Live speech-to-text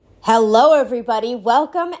Hello, everybody.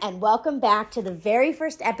 Welcome and welcome back to the very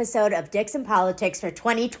first episode of Dicks and Politics for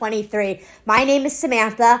 2023. My name is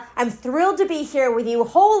Samantha. I'm thrilled to be here with you.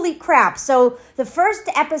 Holy crap. So the first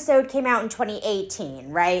episode came out in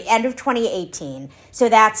 2018, right? End of 2018. So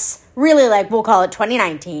that's really we'll call it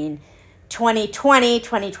 2019, 2020,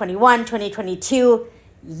 2021, 2022.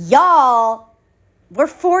 Y'all, we're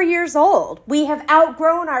 4 years old. We have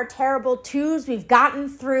outgrown our terrible twos. We've gotten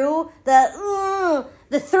through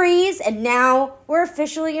the threes, and now we're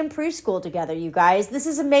officially in preschool together, you guys. This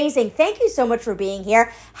is amazing. Thank you so much for being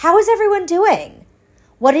here. How is everyone doing?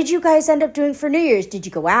 What did you guys end up doing for New Year's? Did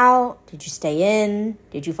you go out? Did you stay in?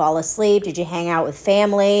 Did you fall asleep? Did you hang out with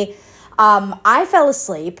family? I fell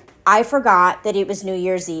asleep. I forgot that it was New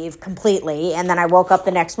Year's Eve completely, and then I woke up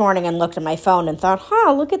the next morning and looked at my phone and thought,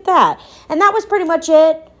 look at that. And that was pretty much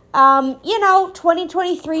it.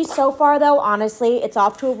 2023 so far, though, honestly, it's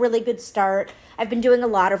off to a really good start. I've been doing a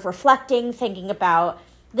lot of reflecting, thinking about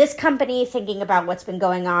this company, thinking about what's been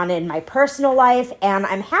going on in my personal life, and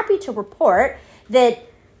I'm happy to report that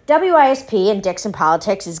WISP and Dicks and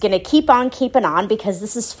Politics is going to keep on keeping on because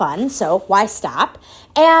this is fun, so why stop?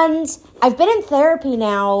 And I've been in therapy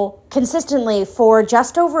now consistently for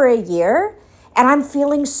just over a year, and I'm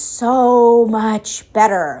feeling so much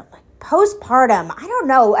better. Postpartum, I don't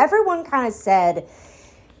know, everyone kind of said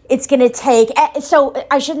it's going to take, so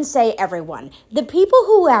I shouldn't say everyone. The people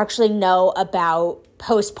who actually know about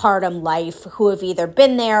postpartum life, who have either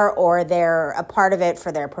been there or they're a part of it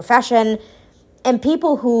for their profession, and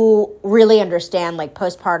people who really understand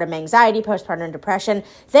postpartum anxiety, postpartum depression,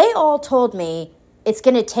 they all told me it's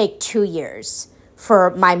going to take 2 years for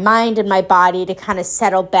my mind and my body to kind of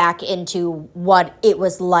settle back into what it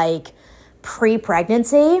was like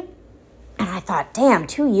pre-pregnancy. And I thought, damn,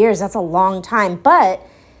 2 years, that's a long time. But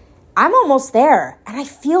I'm almost there, and I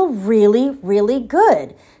feel really, really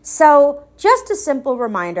good. So just a simple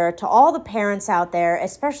reminder to all the parents out there,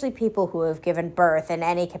 especially people who have given birth in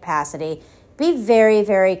any capacity, be very,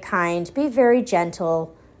 very kind, be very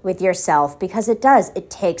gentle with yourself because it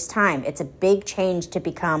takes time. It's a big change to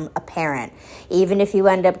become a parent. Even if you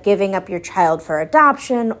end up giving up your child for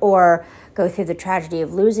adoption or go through the tragedy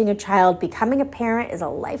of losing a child, becoming a parent is a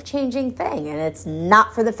life-changing thing, and it's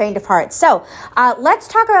not for the faint of heart. So let's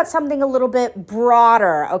talk about something a little bit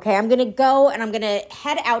broader, okay? I'm going to go and I'm going to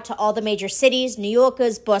head out to all the major cities, New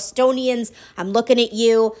Yorkers, Bostonians. I'm looking at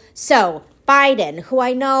you. So Biden, who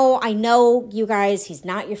I know you guys, he's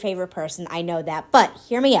not your favorite person. I know that, but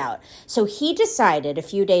hear me out. So he decided a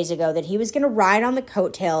few days ago that he was going to ride on the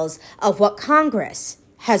coattails of what Congress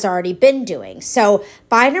has already been doing. So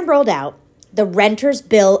Biden rolled out the Renters'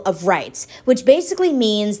 Bill of Rights, which basically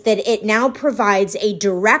means that it now provides a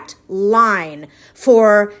direct line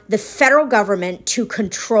for the federal government to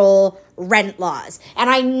control rent laws. And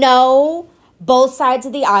I know both sides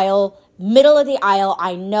of the aisle, middle of the aisle,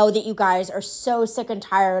 I know that you guys are so sick and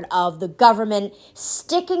tired of the government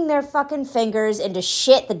sticking their fucking fingers into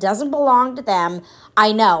shit that doesn't belong to them.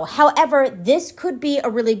 I know. However, this could be a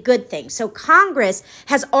really good thing. So Congress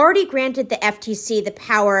has already granted the FTC the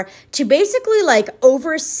power to basically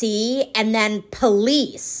oversee and then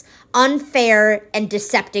police unfair and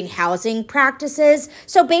deceptive housing practices.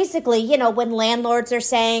 So basically, when landlords are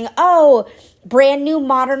saying, brand new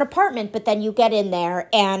modern apartment, but then you get in there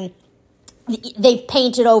and they've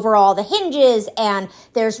painted over all the hinges and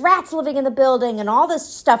there's rats living in the building and all this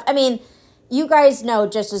stuff. I mean, you guys know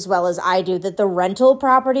just as well as I do that the rental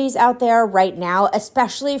properties out there right now,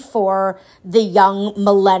 especially for the young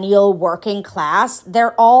millennial working class,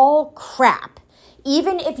 they're all crap.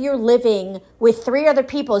 Even if you're living with 3 other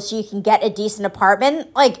people so you can get a decent apartment,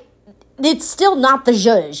 it's still not the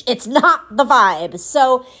zhuzh. It's not the vibe.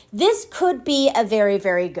 So this could be a very,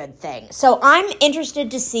 very good thing. So I'm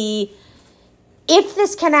interested to see if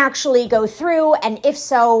this can actually go through, and if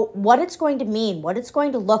so, what it's going to mean, what it's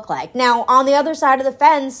going to look like. Now, on the other side of the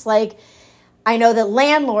fence, I know that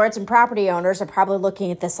landlords and property owners are probably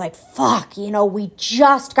looking at this fuck, we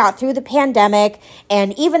just got through the pandemic,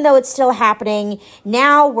 and even though it's still happening,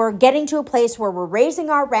 now we're getting to a place where we're raising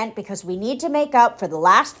our rent because we need to make up for the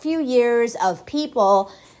last few years of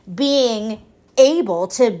people being able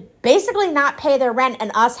to basically not pay their rent and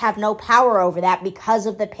us have no power over that because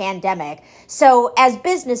of the pandemic. So as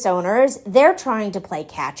business owners, they're trying to play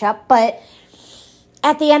catch up, but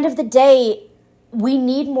at the end of the day, we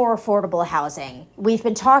need more affordable housing. We've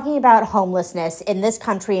been talking about homelessness in this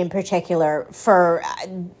country in particular for,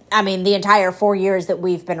 the entire 4 years that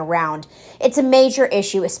we've been around. It's a major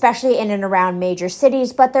issue, especially in and around major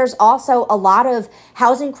cities, but there's also a lot of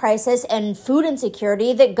housing crisis and food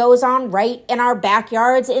insecurity that goes on right in our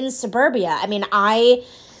backyards in suburbia.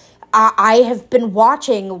 I have been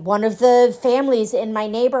watching one of the families in my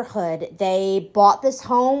neighborhood. They bought this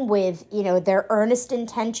home with, their earnest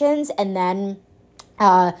intentions, and then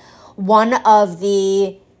one of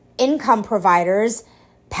the income providers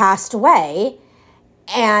passed away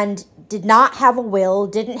and did not have a will,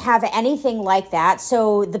 didn't have anything like that.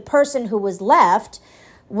 So the person who was left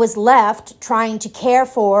trying to care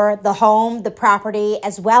for the home, the property,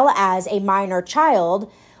 as well as a minor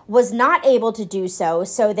child, was not able to do so.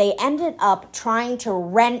 So they ended up trying to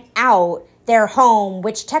rent out their home,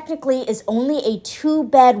 which technically is only a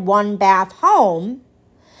 2-bed, 1-bath home.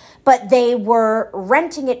 But they were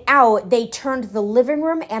renting it out. They turned the living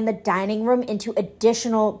room and the dining room into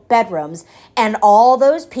additional bedrooms. And all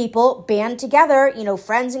those people band together,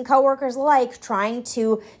 friends and coworkers alike, trying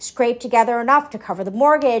to scrape together enough to cover the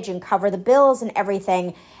mortgage and cover the bills and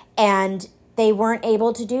everything. And they weren't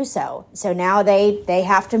able to do so. So now they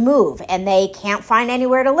have to move, and they can't find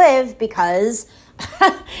anywhere to live because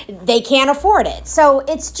they can't afford it. So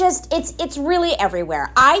it's really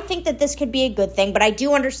everywhere. I think that this could be a good thing, but I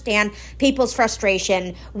do understand people's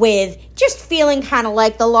frustration with just feeling kind of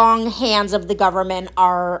like the long hands of the government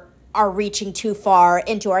are reaching too far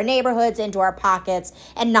into our neighborhoods, into our pockets,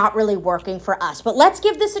 and not really working for us. But let's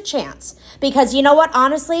give this a chance, because you know what?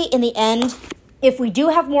 Honestly, in the end, if we do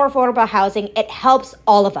have more affordable housing, it helps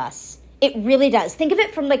all of us. It really does. Think of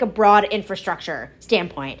it from like a broad infrastructure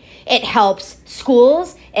standpoint. It helps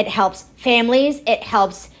schools. It helps families. It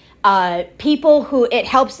helps it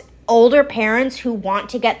helps older parents who want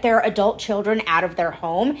to get their adult children out of their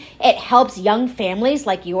home. It helps young families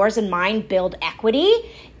like yours and mine build equity.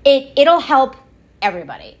 It'll help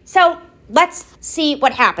everybody. So let's see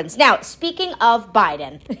what happens. Now, speaking of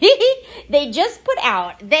Biden,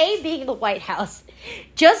 they being the White House,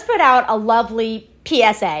 just put out a lovely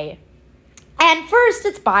PSA. And first,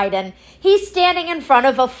 it's Biden. He's standing in front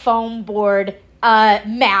of a foam board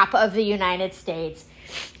map of the United States.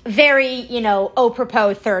 Very,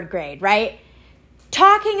 apropos third grade, right?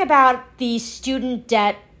 Talking about the student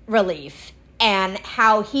debt relief and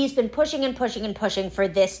how he's been pushing and pushing and pushing for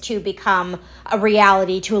this to become a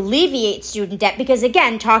reality, to alleviate student debt. Because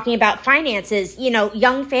again, talking about finances,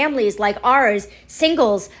 young families like ours,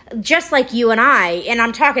 singles, just like you and I, and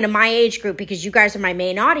I'm talking to my age group because you guys are my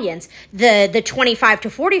main audience, the 25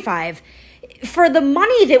 to 45, for the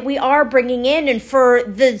money that we are bringing in and for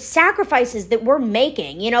the sacrifices that we're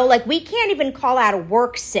making, we can't even call out of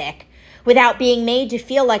work sick without being made to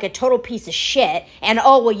feel like a total piece of shit. And,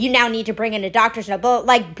 you now need to bring in a doctor's note. But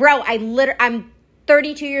like, bro, I'm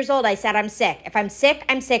 32 years old. I said I'm sick. If I'm sick,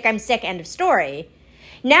 I'm sick. I'm sick. End of story.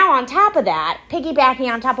 Now, on top of that,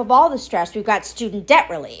 piggybacking on top of all the stress, we've got student debt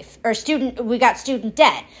relief, we got student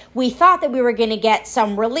debt. We thought that we were going to get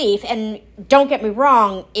some relief, and don't get me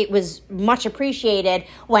wrong, it was much appreciated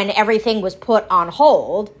when everything was put on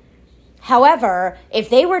hold. However,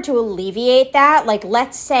 if they were to alleviate that, like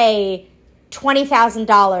let's say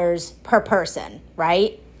 $20,000 per person,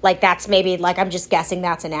 right? Like that's maybe, like I'm just guessing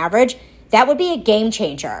that's an average. That would be a game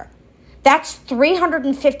changer. That's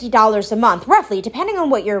 $350 a month, roughly, depending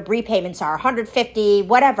on what your repayments are, $150,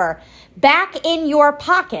 whatever, back in your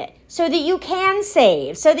pocket so that you can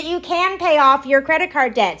save, so that you can pay off your credit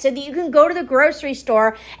card debt, so that you can go to the grocery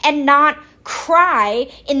store and not cry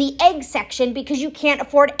in the egg section because you can't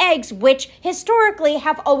afford eggs, which historically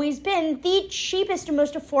have always been the cheapest and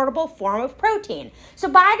most affordable form of protein. So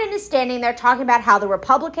Biden is standing there talking about how the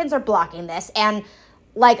Republicans are blocking this, and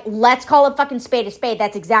like, let's call a fucking spade a spade.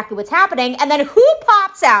 That's exactly what's happening. And then who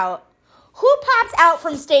pops out? Who pops out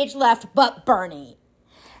from stage left but Bernie?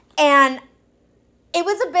 And it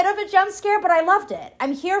was a bit of a jump scare, but I loved it.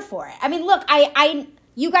 I'm here for it. I mean, look,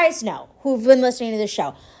 you guys know who've been listening to this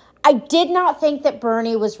show. I did not think that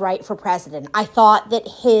Bernie was right for president. I thought that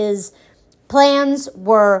his plans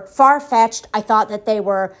were far-fetched. I thought that they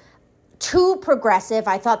were too progressive.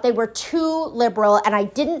 I thought they were too liberal, and I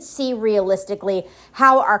didn't see realistically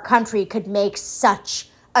how our country could make such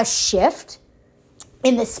a shift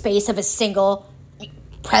in the space of a single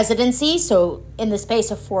presidency, so in the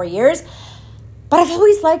space of 4 years. But I've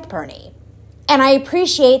always liked Bernie. And I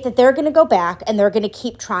appreciate that they're going to go back and they're going to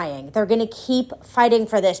keep trying. They're going to keep fighting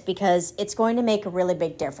for this because it's going to make a really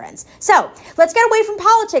big difference. So let's get away from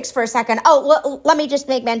politics for a second. Let me just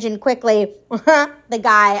make mention quickly. The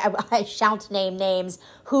guy, I shan't name names,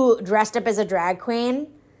 who dressed up as a drag queen.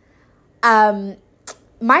 My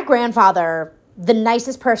grandfather, the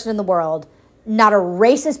nicest person in the world, not a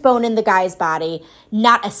racist bone in the guy's body,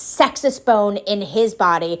 not a sexist bone in his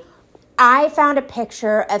body. I found a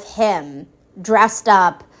picture of him dressed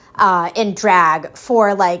up in drag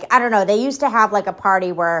for, like, I don't know, they used to have like a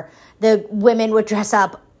party where the women would dress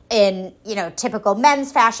up in, typical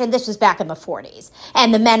men's fashion. This was back in the 40s.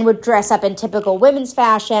 And the men would dress up in typical women's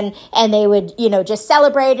fashion, and they would, just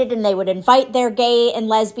celebrate it, and they would invite their gay and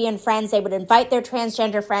lesbian friends. They would invite their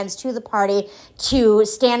transgender friends to the party to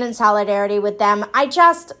stand in solidarity with them. I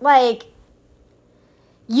just,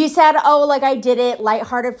 you said, I did it,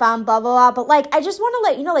 lighthearted fun, blah, blah, blah. But, I just want to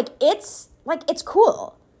let you know, it's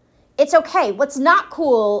cool. It's okay. What's not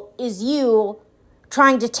cool is you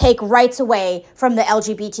trying to take rights away from the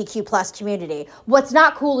LGBTQ plus community. What's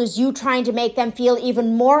not cool is you trying to make them feel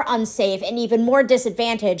even more unsafe and even more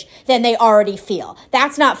disadvantaged than they already feel.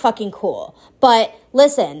 That's not fucking cool. But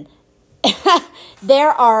listen,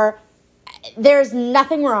 there's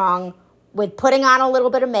nothing wrong with putting on a little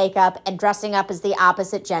bit of makeup and dressing up as the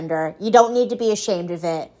opposite gender. You don't need to be ashamed of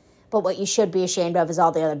it. But what you should be ashamed of is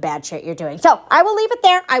all the other bad shit you're doing. So I will leave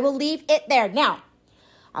it there. Now,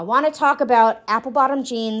 I want to talk about apple-bottom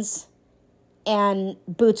jeans and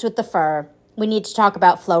boots with the fur. We need to talk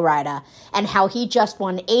about Flo Rida and how he just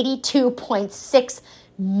won $82.6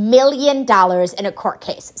 million in a court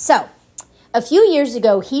case. So, a few years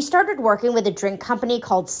ago, he started working with a drink company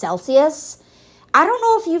called Celsius. I don't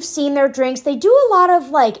know if you've seen their drinks. They do a lot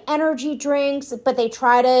of energy drinks, but they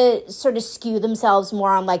try to sort of skew themselves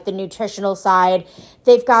more on the nutritional side.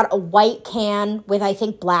 They've got a white can with, I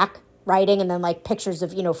think, black writing and then pictures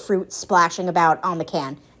of, fruit splashing about on the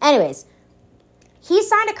can. Anyways, he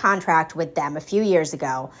signed a contract with them a few years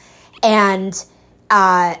ago. And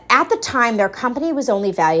at the time, their company was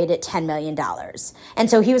only valued at $10 million. And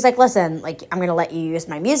so he was like, listen, I'm going to let you use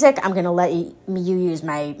my music. I'm going to let you use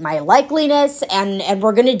my likeliness, and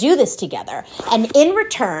we're going to do this together. And in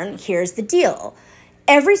return, here's the deal.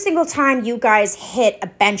 Every single time you guys hit a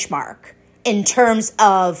benchmark in terms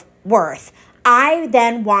of worth, I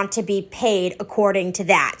then want to be paid according to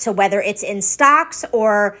that. So whether it's in stocks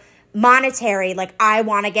or monetary, I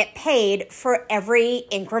want to get paid for every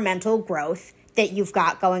incremental growth that you've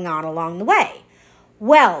got going on along the way.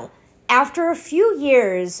 Well, after a few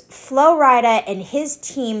years, Flo Rida and his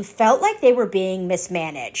team felt like they were being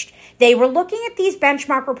mismanaged. They were looking at these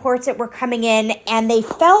benchmark reports that were coming in, and they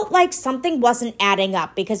felt like something wasn't adding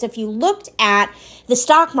up. Because if you looked at the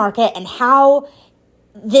stock market and how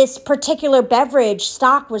this particular beverage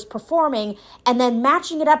stock was performing and then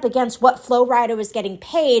matching it up against what Flo Rida was getting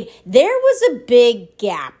paid, there was a big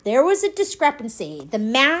gap. There was a discrepancy. The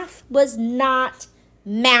math was not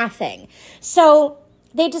mathing. So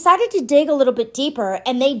they decided to dig a little bit deeper,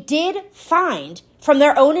 and they did find from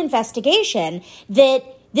their own investigation that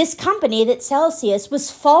this company, that Celsius, was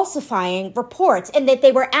falsifying reports, and that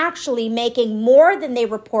they were actually making more than they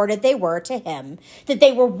reported they were to him, that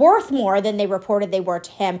they were worth more than they reported they were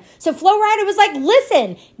to him. So Flo Rida was like,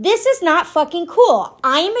 listen, this is not fucking cool.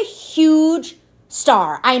 I am a huge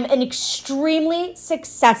star. I'm an extremely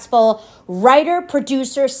successful writer,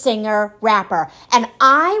 producer, singer, rapper. And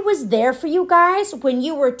I was there for you guys when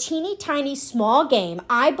you were teeny tiny small game.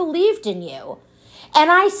 I believed in you. And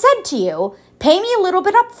I said to you, pay me a little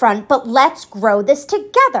bit up front, but let's grow this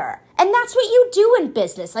together. And that's what you do in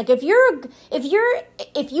business. If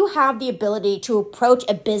you have the ability to approach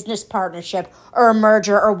a business partnership or a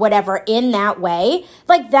merger or whatever in that way,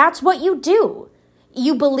 that's what you do.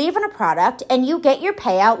 You believe in a product and you get your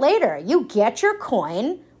payout later. You get your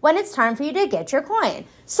coin when it's time for you to get your coin.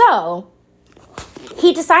 So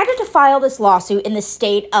he decided to file this lawsuit in the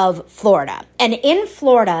state of Florida. And in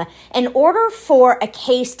Florida, in order for a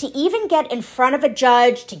case to even get in front of a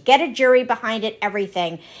judge, to get a jury behind it,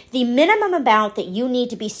 everything, the minimum amount that you need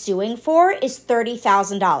to be suing for is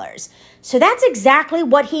 $30,000. So that's exactly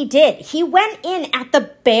what he did. He went in at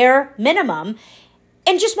the bare minimum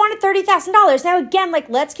and just wanted $30,000. Now, again,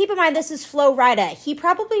 let's keep in mind, this is Flo Rida. He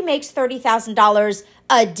probably makes $30,000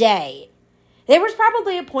 a day. There was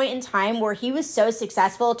probably a point in time where he was so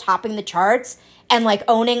successful topping the charts and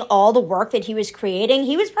owning all the work that he was creating.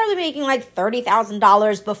 He was probably making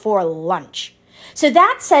 $30,000 before lunch. So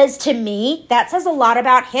that says to me, that says a lot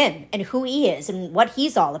about him and who he is and what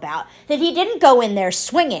he's all about. That he didn't go in there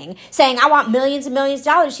swinging, saying, I want millions and millions of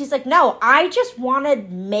dollars. He's like, no, I just want to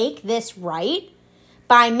make this right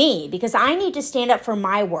by me because I need to stand up for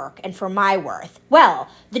my work and for my worth. Well,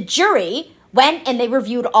 the jury went and they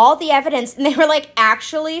reviewed all the evidence and they were like,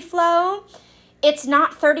 actually, Flo, it's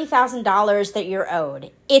not $30,000 that you're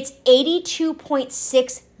owed. It's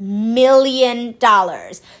 $82.6 million.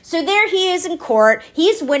 So there he is in court.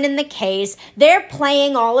 He's winning the case. They're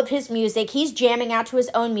playing all of his music. He's jamming out to his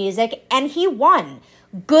own music and he won.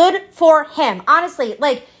 Good for him. Honestly,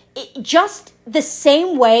 just the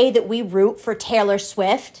same way that we root for Taylor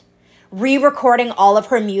Swift, re-recording all of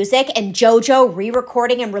her music and JoJo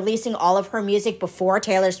re-recording and releasing all of her music before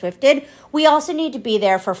Taylor Swift did, we also need to be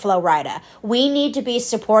there for Flo Rida. We need to be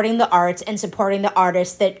supporting the arts and supporting the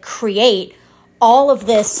artists that create all of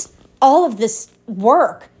this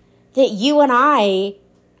work that you and I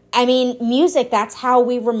mean, music, that's how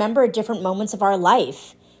we remember different moments of our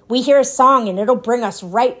life. We hear a song and it'll bring us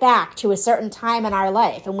right back to a certain time in our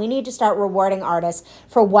life. And we need to start rewarding artists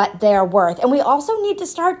for what they're worth. And we also need to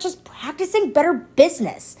start just practicing better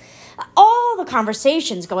business. All the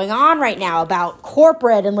conversations going on right now about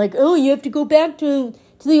corporate and like, oh, you have to go back to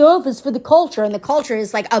the office for the culture. And the culture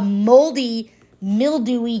is like a moldy,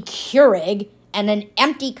 mildewy Keurig and an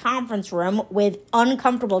empty conference room with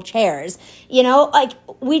uncomfortable chairs. You know, like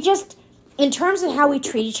we just, in terms of how we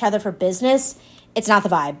treat each other for business, it's not the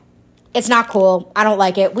vibe. It's not cool. I don't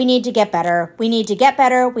like it. We need to get better. We need to get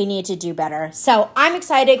better. We need to do better. So I'm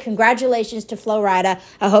excited. Congratulations to Flo Rida.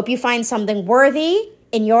 I hope you find something worthy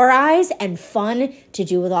in your eyes and fun to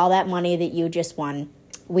do with all that money that you just won.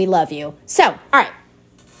 We love you. So, all right.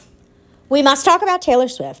 We must talk about Taylor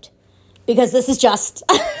Swift because this is just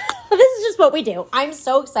what we do. I'm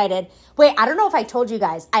so excited. Wait, I don't know if I told you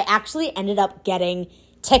guys. I actually ended up getting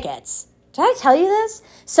tickets. Did I tell you this?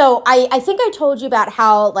 So I think I told you about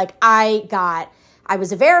how like I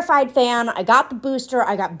was a verified fan. I got the booster.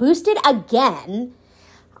 I got boosted again.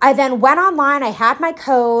 I then went online. I had my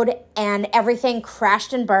code and everything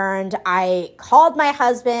crashed and burned. I called my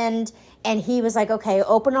husband and he was like, okay,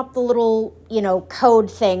 open up the little, code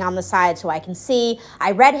thing on the side so I can see.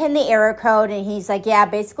 I read him the error code and he's like, yeah,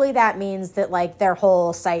 basically that means that like their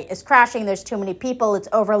whole site is crashing. There's too many people. It's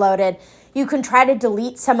overloaded. You can try to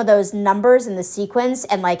delete some of those numbers in the sequence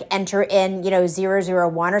and like enter in,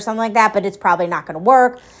 001 or something like that, but it's probably not going to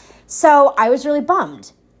work. So I was really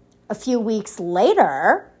bummed. A few weeks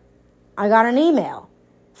later, I got an email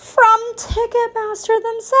from Ticketmaster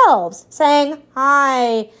themselves saying,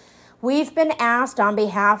 hi, we've been asked on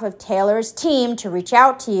behalf of Taylor's team to reach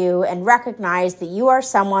out to you and recognize that you are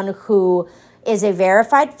someone who is a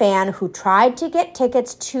verified fan who tried to get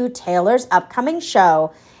tickets to Taylor's upcoming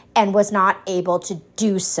show and was not able to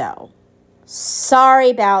do so. Sorry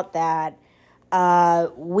about that.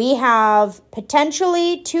 We have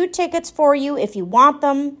potentially 2 tickets for you if you want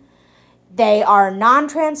them. They are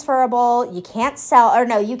non-transferable. You can't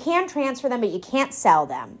you can transfer them, but you can't sell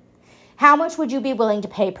them. How much would you be willing to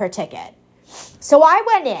pay per ticket? So I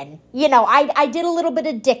went in, I did a little bit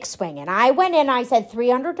of dick swinging. I went in, I said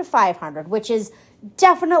 300 to 500, which is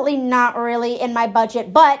definitely not really in my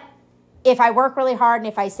budget, but if I work really hard and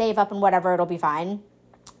if I save up and whatever, it'll be fine.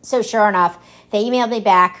 So sure enough, they emailed me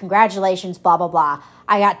back, congratulations, blah, blah, blah.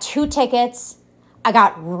 I got 2 tickets. I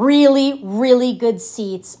got really, really good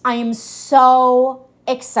seats. I am so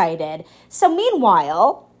excited. So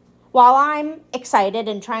meanwhile, while I'm excited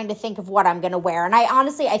and trying to think of what I'm going to wear, and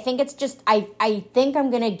I think it's just, I think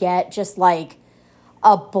I'm going to get just like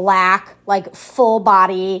a black, like full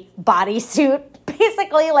body bodysuit,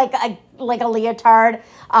 basically like a leotard,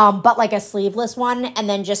 but like a sleeveless one, and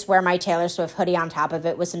then just wear my Taylor Swift hoodie on top of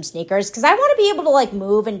it with some sneakers, because I want to be able to like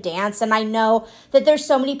move and dance, and I know that there's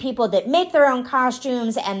so many people that make their own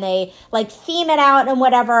costumes and they like theme it out and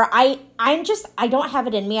whatever. I don't have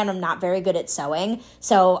it in me, and I'm not very good at sewing,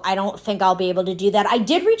 so I don't think I'll be able to do that. I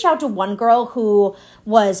did reach out to one girl who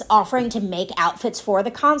was offering to make outfits for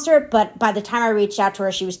the concert, but by the time I reached out to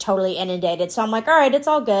her, she was totally inundated, so I'm like, all right, it's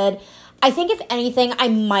all good. I think if anything, I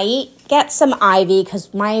might get some Ivy,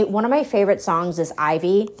 because one of my favorite songs is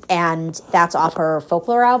Ivy, and that's off her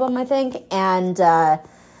Folklore album, I think. And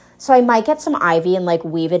so I might get some Ivy and like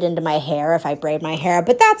weave it into my hair if I braid my hair.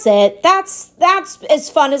 But that's it. That's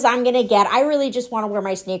as fun as I'm gonna get. I really just want to wear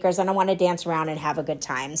my sneakers and I want to dance around and have a good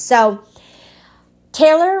time. So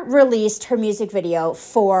Taylor released her music video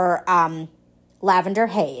for Lavender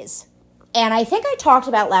Haze. And I think I talked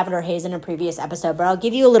about Lavender Haze in a previous episode, but I'll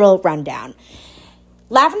give you a little rundown.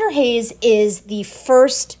 Lavender Haze is the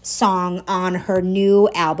first song on her new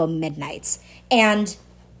album, Midnights. And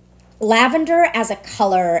lavender as a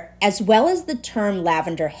color, as well as the term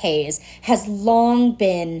lavender haze, has long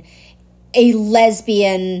been a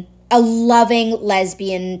loving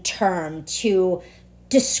lesbian term to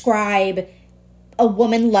describe a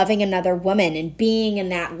woman loving another woman and being in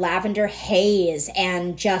that lavender haze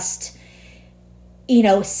and just,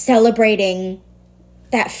 celebrating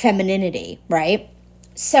that femininity, right?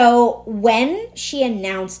 So when she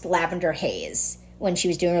announced Lavender Haze, when she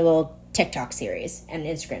was doing her little TikTok series and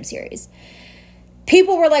Instagram series,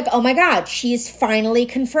 people were like, oh my God, she's finally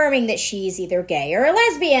confirming that she's either gay or a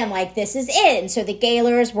lesbian. Like, this is it. And so the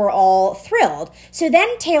Gaylors were all thrilled. So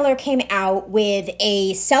then Taylor came out with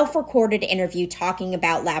a self-recorded interview talking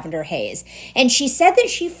about Lavender Haze. And she said that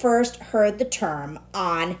she first heard the term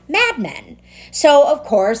on Mad Men. So, of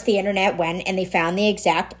course, the internet went and they found the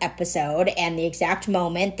exact episode and the exact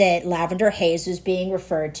moment that Lavender Haze was being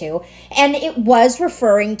referred to. And it was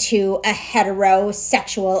referring to a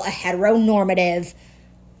heteronormative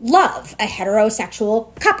love, a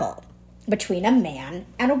heterosexual couple between a man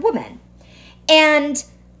and a woman. And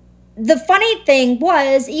the funny thing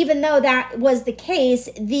was, even though that was the case,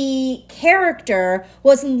 the character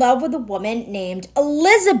was in love with a woman named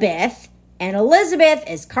Elizabeth, and Elizabeth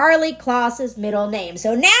is Karlie Kloss's middle name.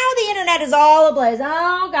 So now the internet is all ablaze.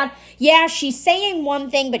 Oh, God. Yeah, she's saying one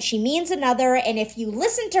thing, but she means another. And if you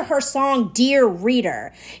listen to her song, Dear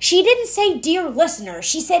Reader, she didn't say Dear Listener.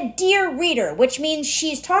 She said Dear Reader, which means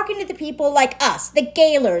she's talking to the people like us, the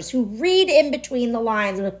Gaylors, who read in between the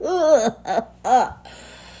lines.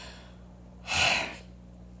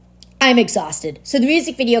 I'm exhausted. So the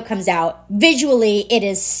music video comes out. Visually, it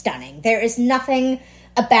is stunning. There is nothing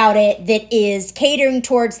about it that is catering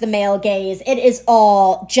towards the male gaze. It is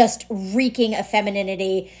all just reeking of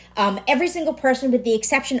femininity. Every single person, with the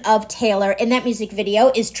exception of Taylor in that music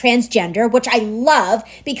video, is transgender, which I love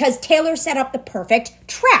because Taylor set up the perfect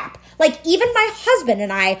trap. Like, even my husband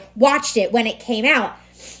and I watched it when it came out,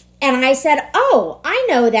 and I said, oh, I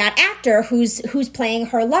know that actor who's playing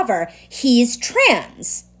her lover. He's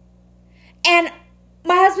trans. And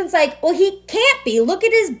my husband's like, well, he can't be. Look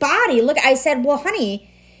at his body. Look, I said, well,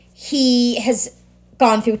 honey, he has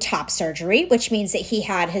gone through top surgery, which means that he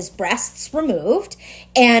had his breasts removed.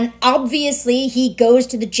 And obviously he goes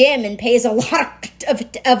to the gym and pays a lot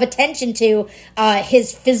of attention to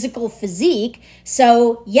his physical physique.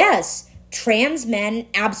 So yes, trans men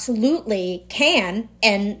absolutely can,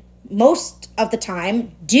 and most of the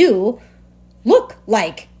time do, look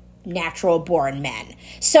like natural born men.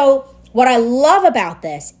 So what I love about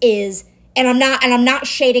this is, and I'm not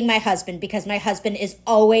shading my husband, because my husband is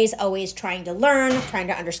always trying to learn, trying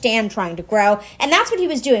to understand, trying to grow. And that's what he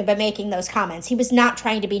was doing by making those comments. He was not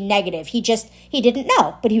trying to be negative. He didn't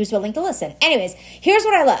know, but he was willing to listen. Anyways, here's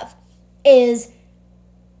what I love is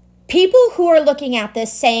people who are looking at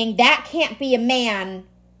this saying that can't be a man,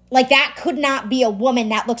 like that could not be a woman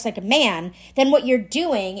that looks like a man. Then what you're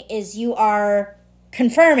doing is you are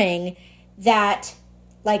confirming that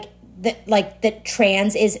that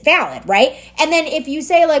trans is valid, right? And then if you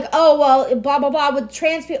say like, oh, well, blah, blah, blah with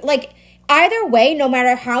trans people, like either way, no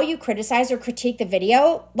matter how you criticize or critique the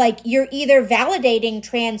video, like you're either validating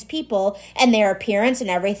trans people and their appearance and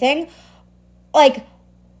everything, like,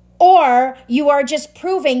 or you are just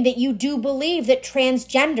proving that you do believe that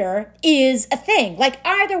transgender is a thing. Like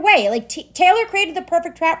either way, like Taylor created the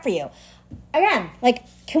perfect trap for you. Again, like,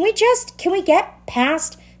 can we get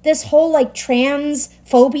past this whole like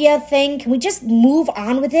transphobia thing? Can we just move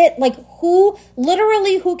on with it? Like who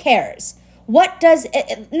cares? What does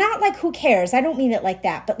it, not like who cares? I don't mean it like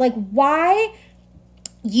that, but like why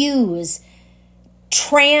use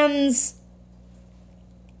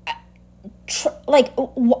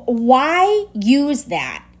why use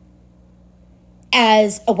that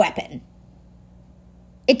as a weapon?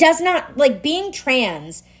 It does not, like being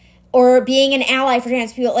trans or being an ally for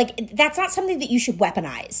trans people, like, that's not something that you should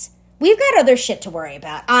weaponize. We've got other shit to worry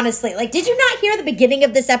about, honestly. Like, did you not hear the beginning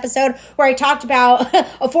of this episode where I talked about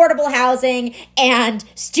affordable housing and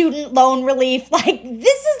student loan relief? Like,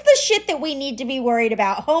 this is the shit that we need to be worried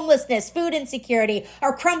about. Homelessness, food insecurity,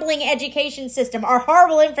 our crumbling education system, our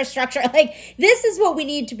horrible infrastructure. Like, this is what we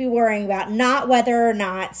need to be worrying about, not whether or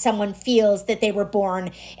not someone feels that they were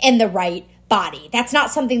born in the right body. That's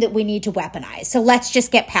not something that we need to weaponize. So let's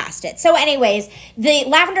just get past it. So anyways, the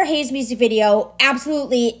Lavender Haze music video,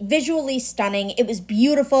 absolutely visually stunning. It was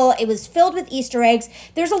beautiful. It was filled with Easter eggs.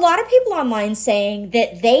 There's a lot of people online saying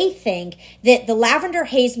that they think that the Lavender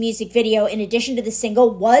Haze music video, in addition to the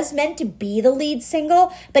single, was meant to be the lead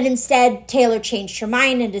single, but instead Taylor changed her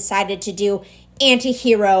mind and decided to do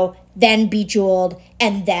Anti-Hero, then Bejeweled,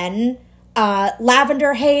 and then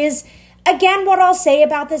Lavender Haze. Again, what I'll say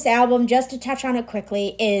about this album, just to touch on it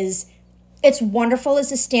quickly, is it's wonderful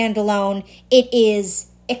as a standalone. It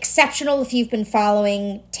is exceptional if you've been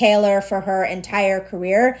following Taylor for her entire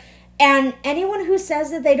career. And anyone who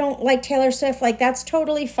says that they don't like Taylor Swift, like, that's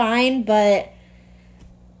totally fine. But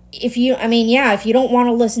if you don't want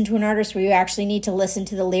to listen to an artist where you actually need to listen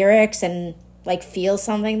to the lyrics and like feel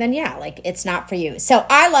something, then yeah, like it's not for you. So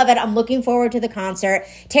I love it. I'm looking forward to the concert.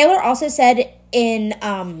 Taylor also said in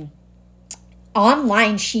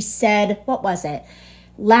online she said, what was it?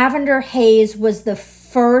 Lavender Haze was the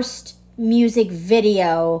first music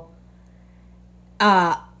video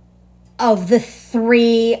of the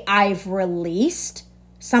 3 I've released.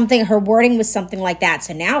 Her wording was something like that.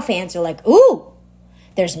 So now fans are like, ooh,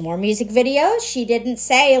 there's more music videos. She didn't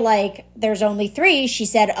say like there's only 3. She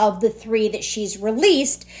said of the 3 that she's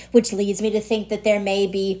released, which leads me to think that there may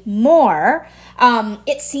be more.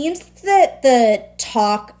 It seems that the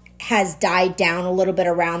talk has died down a little bit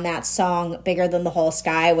around that song Bigger Than the Whole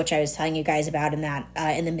Sky, which I was telling you guys about in that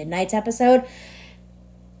in the Midnights episode.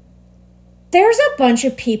 There's a bunch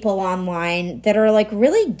of people online that are like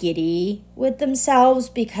really giddy with themselves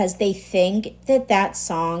because they think that that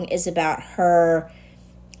song is about her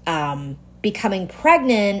becoming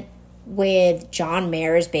pregnant with John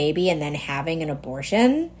Mayer's baby and then having an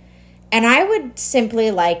abortion. And I would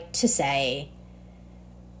simply like to say,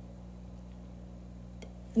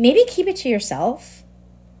 maybe keep it to yourself.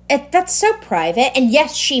 That's so private. And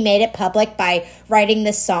yes, she made it public by writing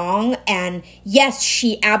this song. And yes,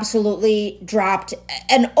 she absolutely dropped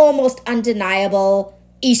an almost undeniable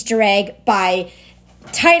Easter egg by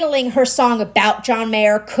titling her song about John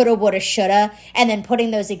Mayer, Coulda, Woulda, Shoulda, and then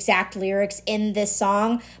putting those exact lyrics in this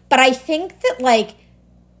song. But I think that, like,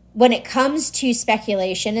 when it comes to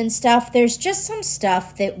speculation and stuff, there's just some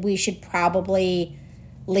stuff that we should probably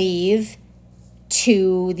leave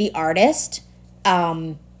to the artist.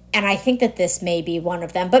 And I think that this may be one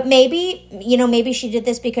of them. But maybe she did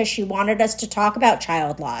this because she wanted us to talk about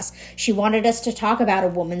child loss. She wanted us to talk about a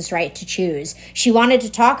woman's right to choose. She wanted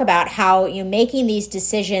to talk about how making these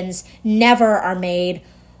decisions never are made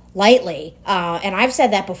lightly. And I've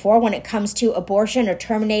said that before when it comes to abortion or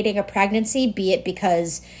terminating a pregnancy, be it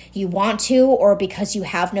because you want to or because you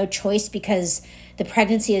have no choice because the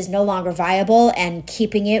pregnancy is no longer viable and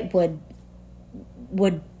keeping it would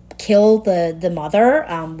kill the mother,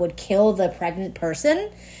 would kill the pregnant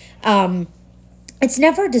person. It's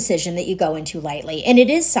never a decision that you go into lightly. And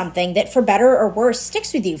it is something that, for better or worse,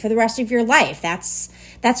 sticks with you for the rest of your life. That's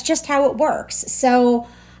just how it works. So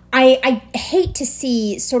I hate to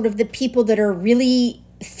see sort of the people that are really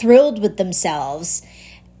thrilled with themselves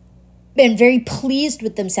and very pleased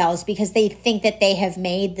with themselves because they think that they have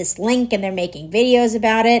made this link and they're making videos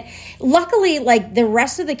about it. Luckily, like, the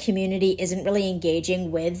rest of the community isn't really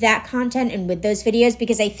engaging with that content and with those videos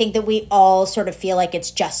because I think that we all sort of feel like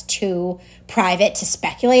it's just too private to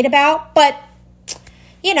speculate about. But,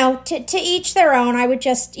 to each their own. I would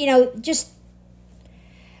just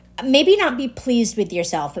maybe not be pleased with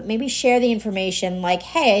yourself, but maybe share the information like,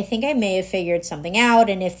 hey, I think I may have figured something out.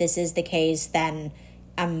 And if this is the case, then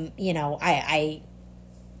I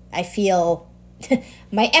feel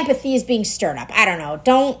my empathy is being stirred up. I don't know.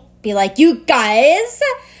 Don't be like, you guys,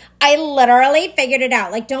 I literally figured it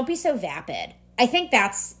out. Like, don't be so vapid. I think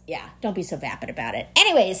don't be so vapid about it.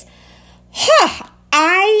 Anyways,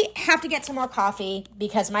 I have to get some more coffee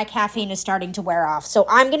because my caffeine is starting to wear off. So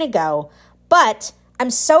I'm going to go. But I'm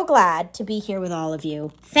so glad to be here with all of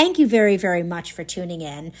you. Thank you very, very much for tuning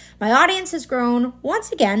in. My audience has grown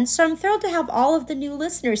once again, so I'm thrilled to have all of the new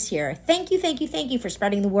listeners here. Thank you for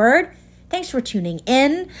spreading the word. Thanks for tuning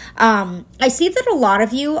in. I see that a lot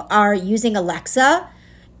of you are using Alexa,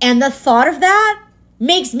 and the thought of that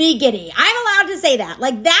makes me giddy. I'm allowed to say that.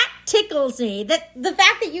 Like, that tickles me. That the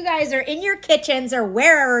fact that you guys are in your kitchens or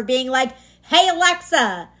wherever being like, hey,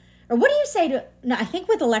 Alexa. Or what do you say to, no, I think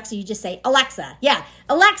with Alexa, you just say, Alexa. Yeah,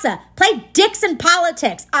 Alexa, play Dixon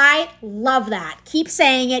Politics. I love that. Keep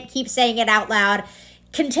saying it out loud.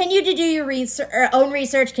 Continue to do your own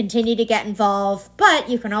research, continue to get involved, but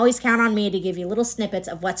you can always count on me to give you little snippets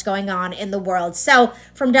of what's going on in the world. So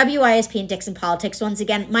from WISP and Dixon Politics, once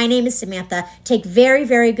again, my name is Samantha. Take very,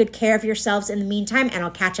 very good care of yourselves in the meantime, and I'll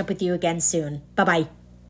catch up with you again soon. Bye-bye.